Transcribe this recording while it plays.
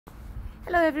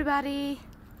Hello everybody,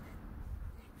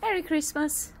 Merry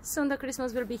Christmas. Soon the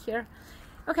Christmas will be here.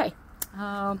 Okay,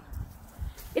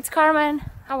 it's Carmen.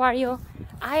 How are you?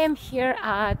 I am here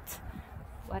at,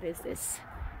 what is this?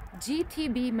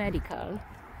 GTB Medical,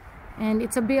 and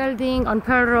it's a building on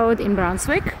Pearl Road in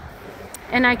Brunswick,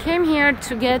 and I came here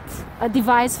to get a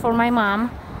device for my mom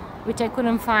which I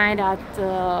couldn't find at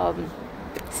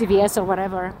CVS or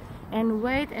whatever, and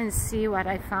wait and see what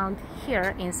I found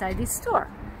here inside this store.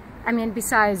 I mean,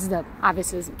 besides the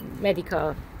obvious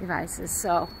medical devices.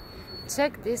 So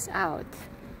check this out.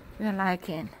 We're like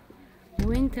in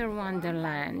Winter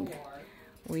Wonderland.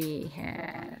 We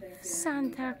have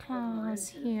Santa Claus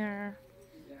here,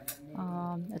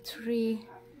 a tree.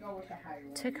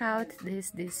 Check out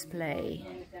this display.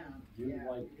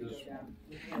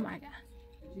 Oh my god,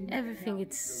 everything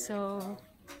is so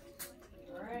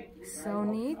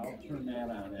neat.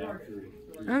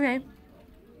 Okay,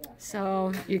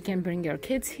 so you can bring your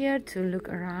kids here to look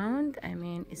around. I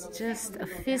mean, it's just a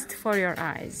feast for your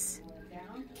eyes.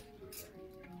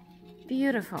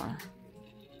 Beautiful.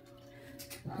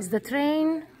 Is the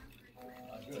train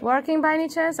working by any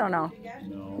chance or no?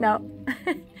 No.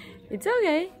 It's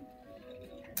okay.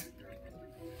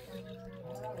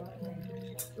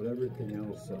 But everything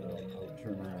else I'll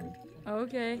turn on.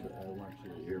 Okay. I want you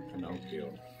to hear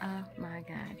Pinocchio. Oh my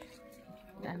god.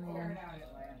 I mean,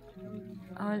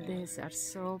 all these are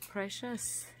so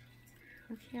precious.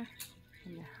 Look here,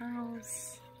 in the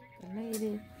house, the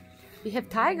lady. We have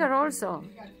tiger also.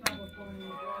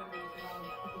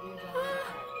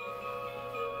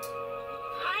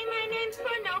 Hi, my name's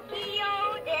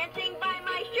Pinocchio, dancing by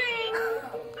my string.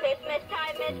 Christmas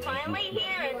time is finally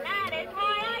here, and that is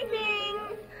why I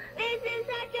sing. This is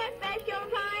such a special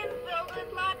time, filled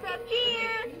with lots of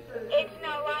cheer. It's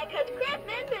no lie, 'cause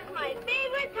Christmas is my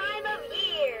favorite time of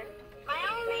year. My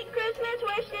only Christmas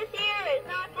wish this year is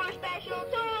not for special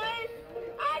toys.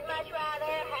 I'd much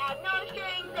rather have no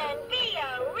strings and be a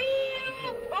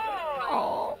real boy.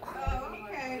 Oh.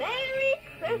 Merry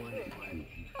Christmas.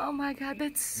 Oh my god,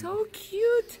 that's so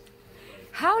cute.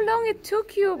 How long it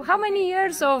took you? How many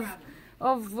years of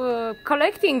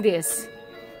collecting this?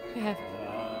 Yeah.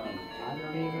 I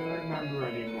don't even remember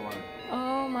anymore.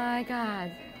 Oh my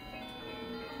god.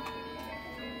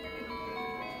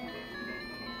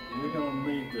 We don't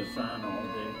leave the sun all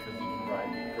day because it's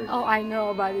bright and pretty. Oh, I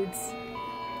know, but it's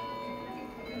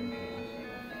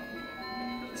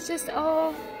just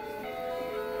snow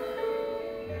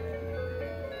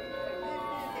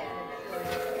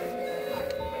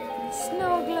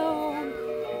globe.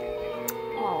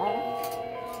 Oh.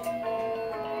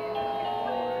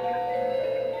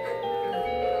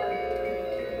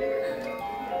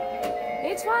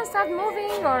 Each one start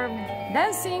moving or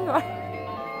dancing or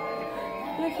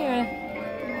look here,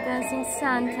 dancing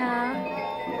Santa.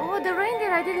 Oh, the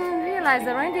reindeer! I didn't realize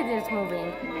the reindeer is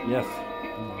moving. Yes.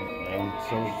 And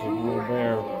so's the little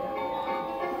bear.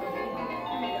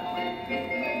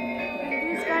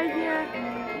 And this guy here.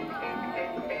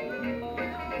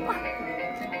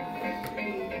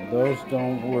 Those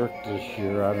don't work this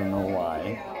year. I don't know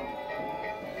why.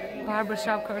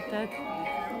 Barbershop quartet.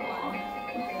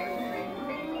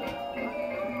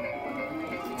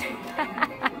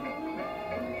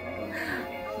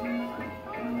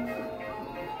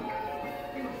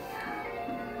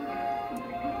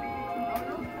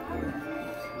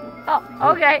 Oh,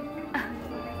 okay.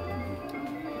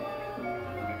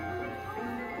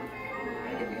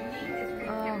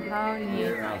 Oh, how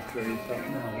neat.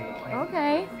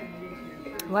 Okay.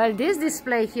 Well, this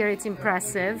display here, it's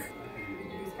impressive.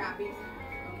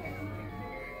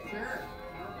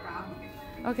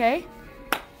 Okay.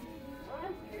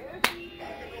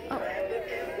 Oh,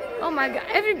 oh my god,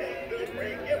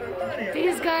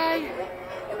 this guy.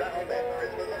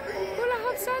 Hula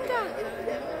Hop Santa.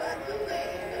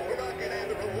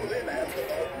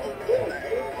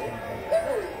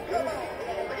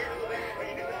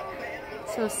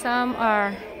 So some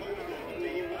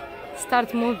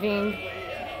start moving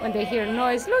when they hear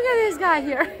noise. Look at this guy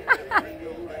here.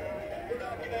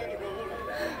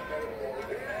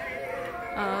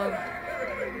 Love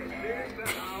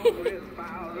it.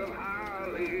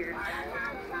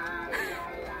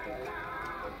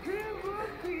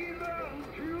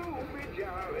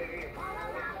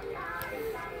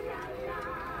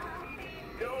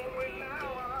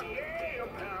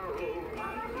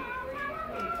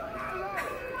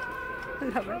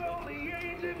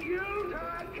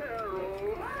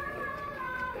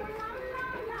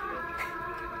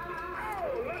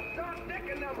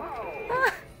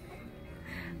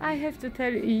 I have to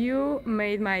tell you, you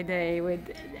made my day with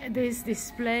these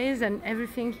displays and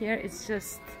everything here. It's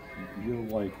just... You'll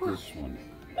like this one.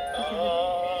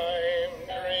 I'm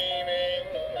dreaming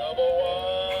of a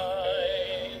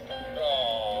white.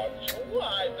 Oh,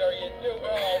 what are you doing?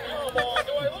 Oh, come on.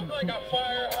 Do I look like a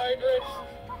fire hydrant?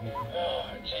 Oh,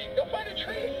 gee, go find a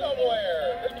tree somewhere.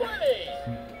 There's plenty.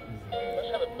 Let's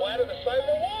have it planted the size of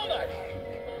a walnut.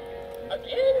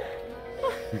 Again?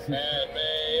 And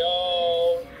may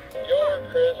all your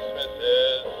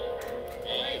Christmases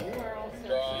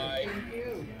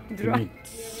be dry. Can you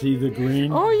see the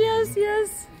green? Oh, yes,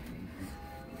 yes.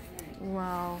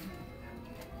 Wow.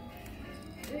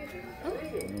 Oh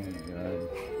my God.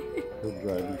 He'll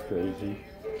drive you crazy.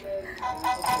 Oh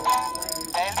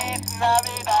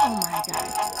my God.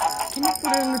 Can you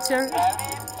put it in the chair?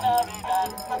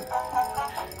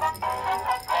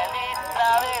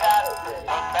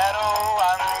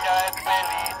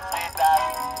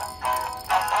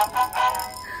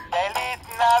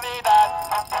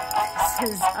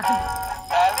 This is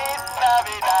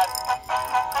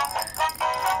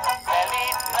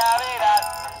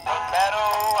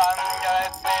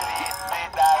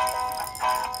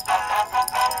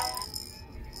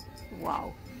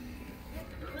wow.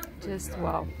 Just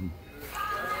wow.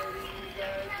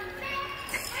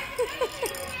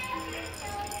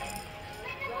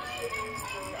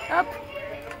 Up.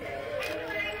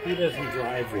 He doesn't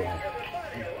drive well.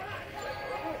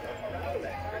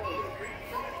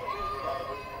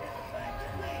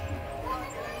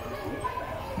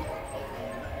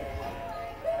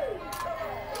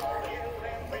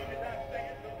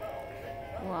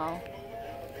 Wow.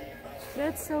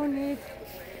 That's so neat.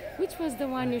 Which was the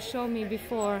one you showed me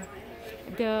before?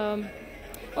 The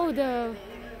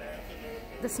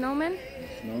snowman?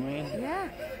 Snowman? Yeah.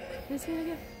 You see it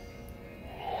again?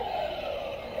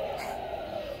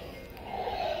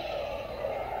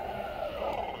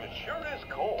 It sure is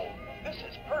cold. This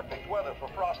is perfect weather for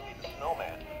Frosty the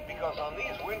Snowman, because on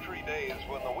these wintry days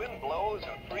when the wind blows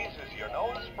and freezes your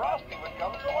nose, Frosty would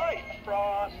come to life.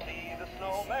 Frosty the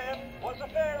Snowman was a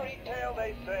fairy tale,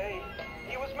 they say.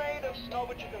 He was made of snow,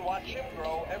 but you can watch him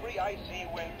grow every icy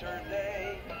winter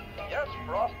day. Yes,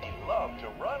 Frosty loved to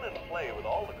run and play with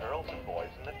all the girls and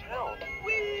boys in the town.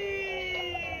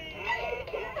 Whee!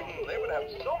 They would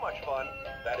have so much fun.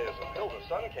 That is, until the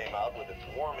sun came out with its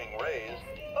warming rays.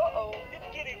 Uh-oh,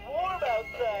 it's getting warm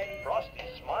outside.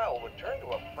 Frosty's smile would turn to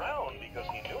a frown because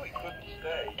he knew he couldn't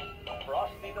stay.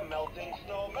 Frosty the melting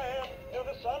snowman knew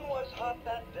the sun was hot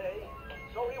that day.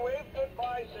 So he waved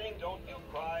goodbye, saying, don't you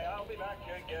cry, I'll be back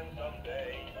again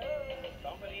someday.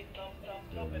 Somebody thump thump,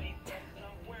 somebody thump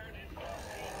thump, where did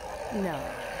Frosty? No.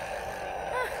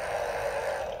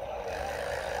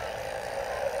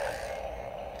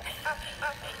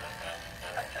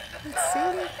 Let's see.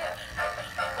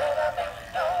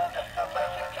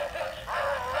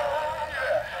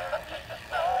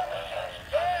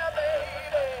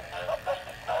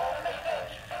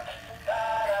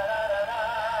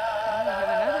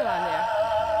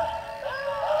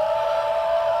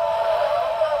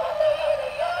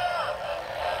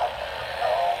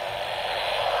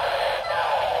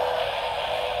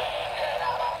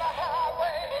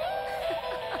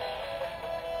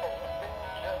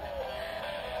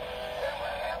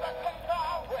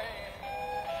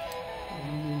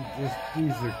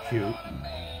 These are cute.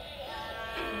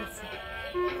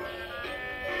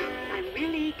 I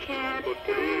really can't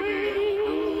stay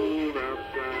cold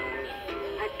outside.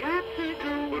 I got to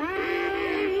go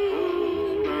away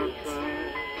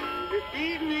outside. This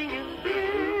evening is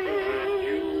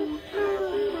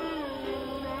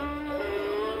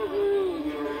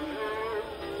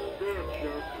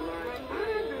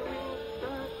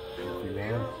If you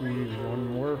want to see one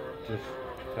more, just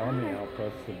tell me. I'll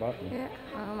press the button. Yeah.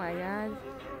 Oh my God.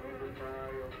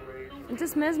 I'm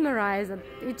just mesmerized at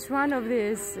each one of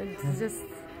these. It's just...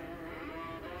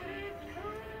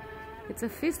 It's a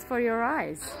feast for your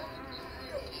eyes.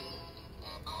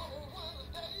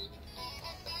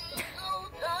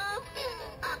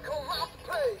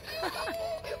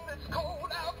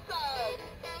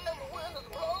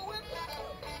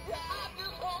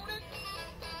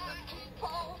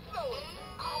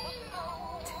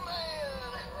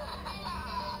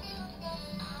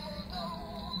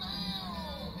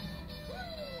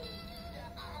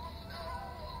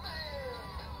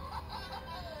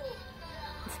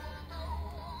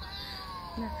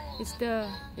 No, is the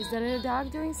little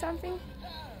dog doing something?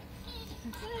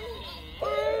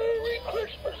 Merry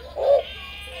Christmas!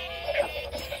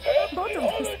 Both of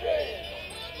these.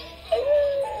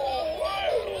 Oh, I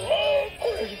love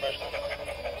Christmas!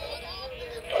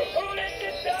 Who let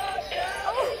the dog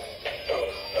out?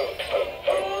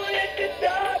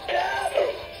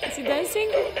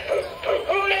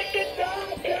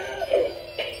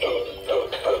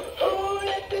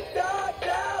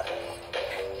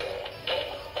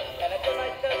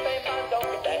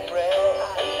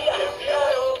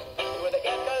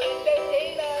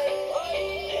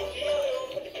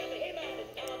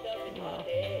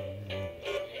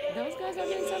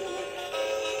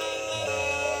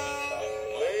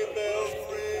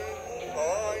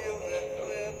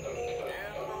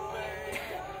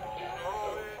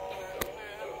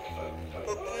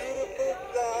 beautiful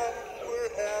sight. We're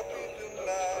happy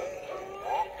tonight.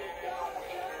 Walking down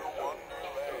through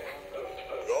Wonderland.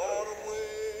 Gone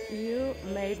away.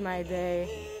 You made my day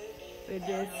with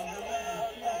this.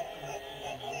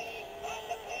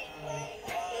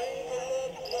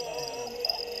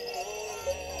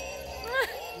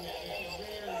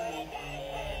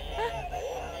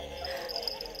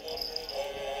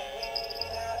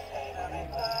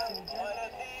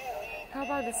 How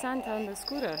about the Santa on the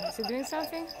scooter? Is he doing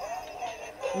something?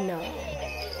 No.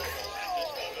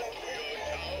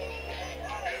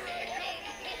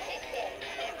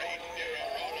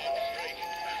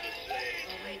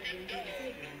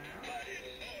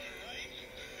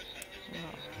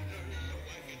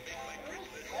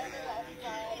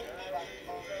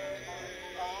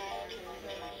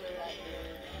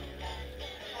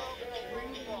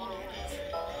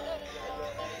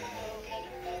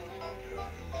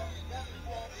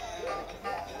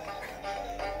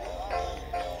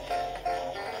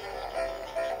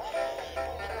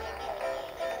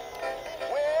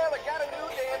 Well, I got a new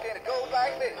dance and it goes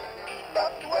like this.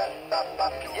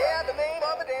 Yeah, the name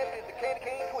of the dance is the candy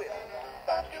cane twist.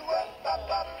 Like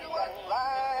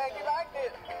it like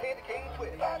this, the candy cane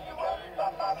twist.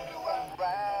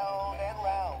 Round and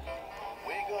round,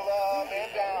 wiggle up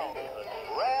and down.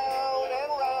 Round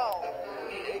and round,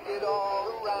 shake it all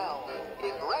around.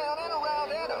 It's round and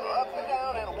around and up and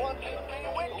down and 1, 2, 3,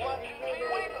 wiggle, 1, 2, 3,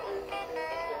 wiggle.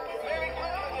 Merry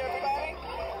Christmas, everybody.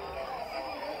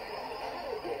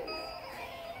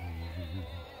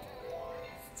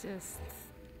 Just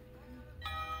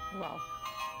wow.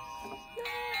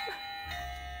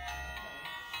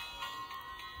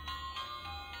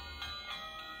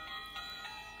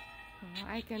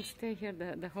 I can stay here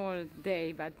the whole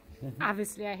day, but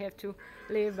obviously I have to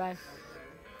leave. But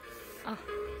oh.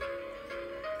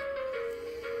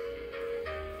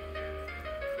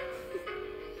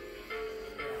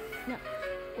 Now,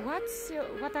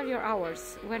 what are your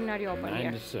hours? When are you open 9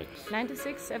 here? to 6. 9 to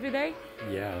 6 every day?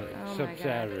 Yeah, Oh my except God.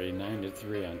 Saturday, 9 to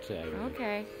 3 on Saturday.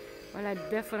 Okay. Well, I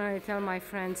definitely tell my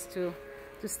friends to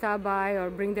stop by or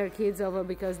bring their kids over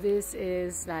because this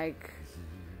is like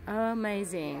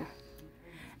amazing.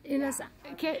 You know,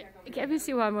 can we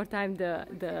see one more time the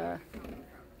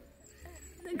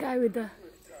guy with the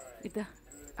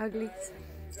uglies?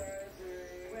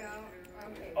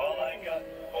 All I got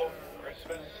for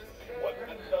Christmas was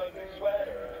this ugly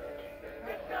sweater.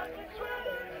 This ugly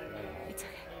sweater. It's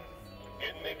okay.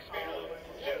 It makes me look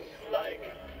just like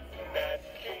Nat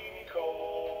King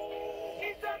Cole.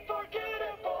 He's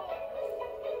unforgettable.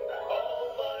 All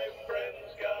my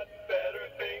friends got better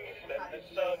things than this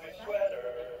ugly sweater.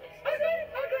 Ugly,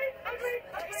 ugly, ugly,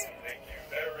 ugly. Thank you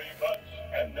very much,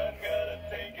 and I'm gonna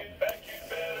take it back. You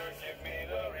better give me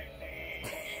the receipt.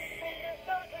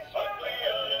 Ugly,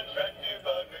 unattractive,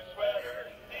 ugly sweater.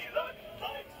 He looks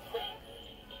like crap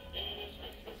in his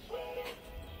Christmas sweater.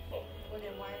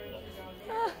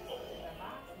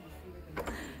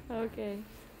 Okay.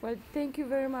 Well, thank you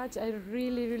very much. I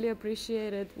really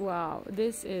appreciate it. Wow,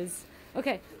 this is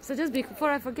okay. So just before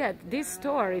I forget, this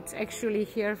store it's actually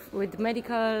here with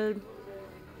medical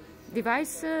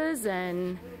devices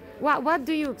and what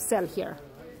do you sell here?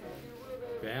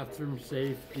 Bathroom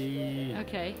safety.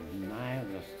 Okay.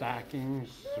 The stockings,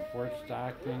 support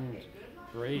stockings,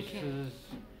 braces,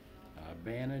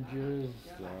 bandages.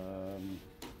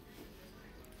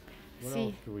 What See-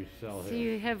 else do we sell So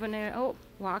here? you have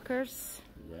walkers,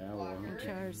 Yeah, well,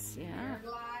 chairs, yeah.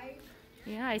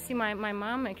 Yeah, I see my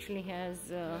mom actually has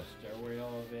stairway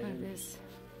elevator. this.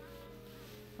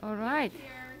 All right.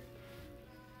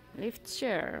 Lift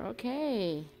chair,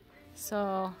 okay.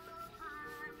 So,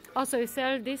 also you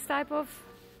sell this type of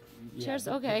chairs?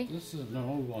 Okay. This is an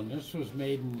old one. This was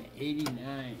made in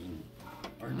 '89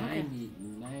 or Okay.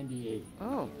 98.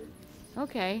 Oh,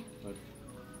 okay. But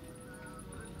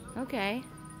Okay.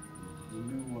 the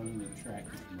new one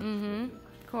attracted me. Mm-hmm.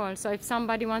 Cool. So if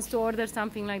somebody wants to order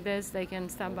something like this, they can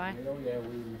stop by. Oh yeah,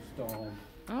 we install them.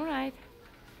 All right.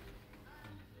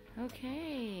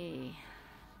 Okay.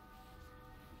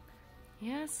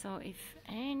 Yeah, so if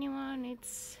anyone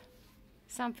needs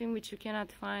something which you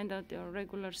cannot find at your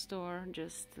regular store,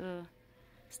 just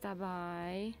stop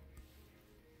by.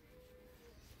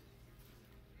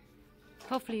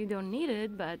 Hopefully you don't need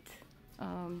it, but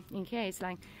in case,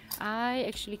 like I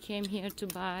actually came here to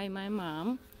buy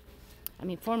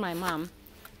for my mom,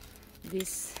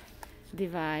 this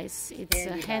device. It's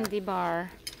a handy bar.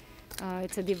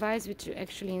 It's a device which you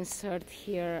actually insert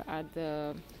here at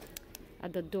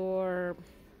the door,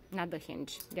 not the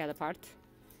hinge, the other part.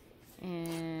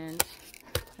 And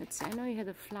let's see, I know you had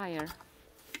a flyer.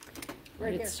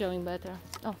 But it's showing better.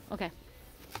 Oh, okay.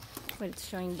 But it's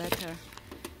showing better.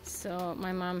 So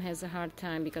my mom has a hard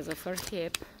time because of her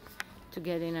hip to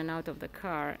get in and out of the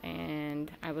car, and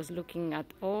I was looking at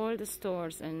all the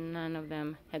stores and none of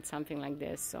them had something like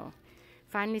this. So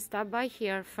finally stopped by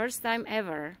here, first time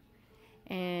ever,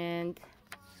 and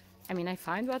I mean I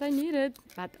find what I needed,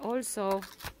 but also,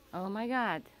 oh my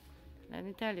god, let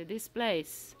me tell you, this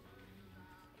place,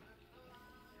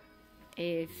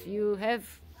 if you have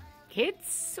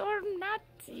kids or not,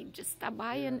 you just stop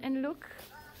by and look.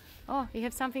 Oh, you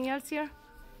have something else here?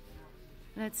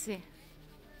 Let's see.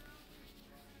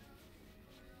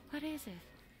 What is it?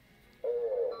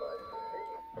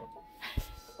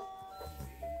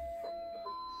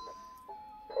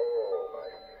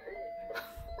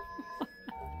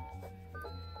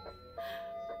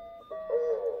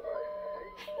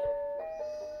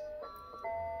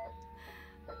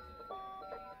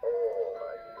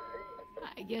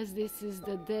 I guess this is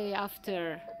the day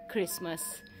after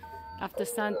Christmas, after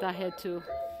Santa had to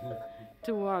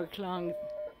work long.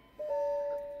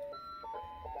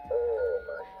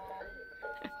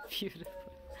 Beautiful.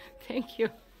 Thank you.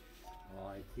 Well,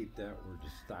 I keep that where the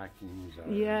stockings are.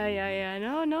 Yeah.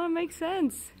 No, it makes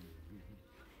sense.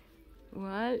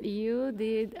 Well, you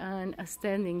did an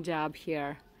outstanding job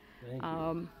here. Thank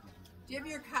you. Do you have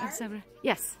your card?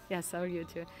 Yes, so you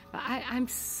too. But I'm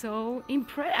so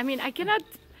impressed. I mean, I cannot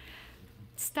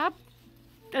stop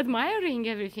admiring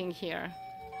everything here.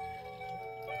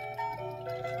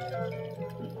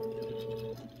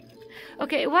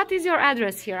 Okay, what is your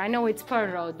address here? I know it's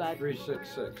Pearl Road, but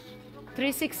 366.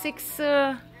 366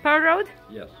 Pearl Road?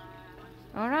 Yes.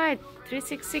 All right,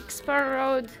 366 Pearl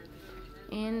Road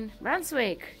in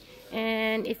Brunswick.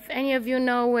 And if any of you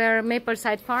know where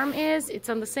Mapleside Farm is, it's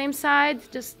on the same side,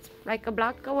 just like a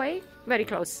block away, very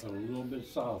close. A little bit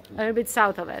south. A little bit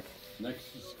south of it.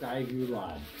 Next to Skyview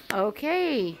Lodge.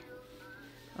 Okay.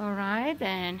 All right,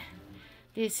 and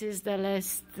this is the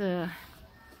last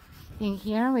thing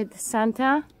here with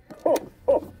Santa.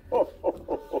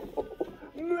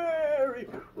 Merry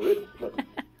Christmas.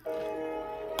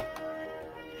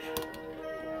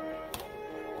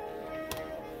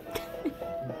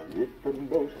 It's the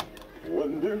most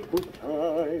wonderful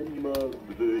time of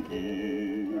the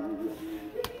year.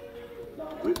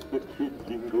 With the kids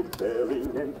jingle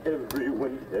belling and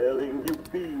everyone telling you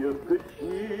be of good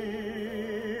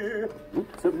cheer.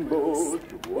 It's the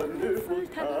most wonderful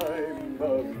time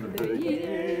of the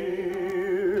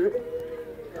year.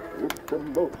 It's the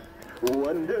most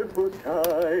wonderful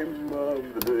time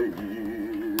of the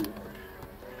year.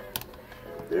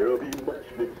 There'll be much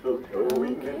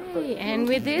mistletoeing Okay, and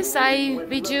with this I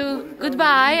bid you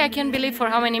goodbye. I can't believe for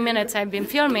how many minutes I've been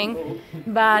filming,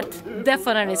 but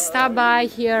definitely stop by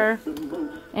here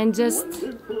and just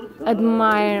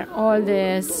admire all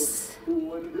this.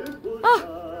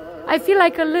 Oh, I feel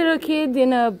like a little kid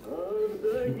in a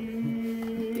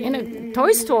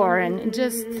toy store and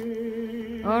just,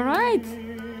 all right.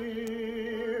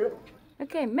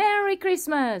 Okay, Merry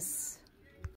Christmas.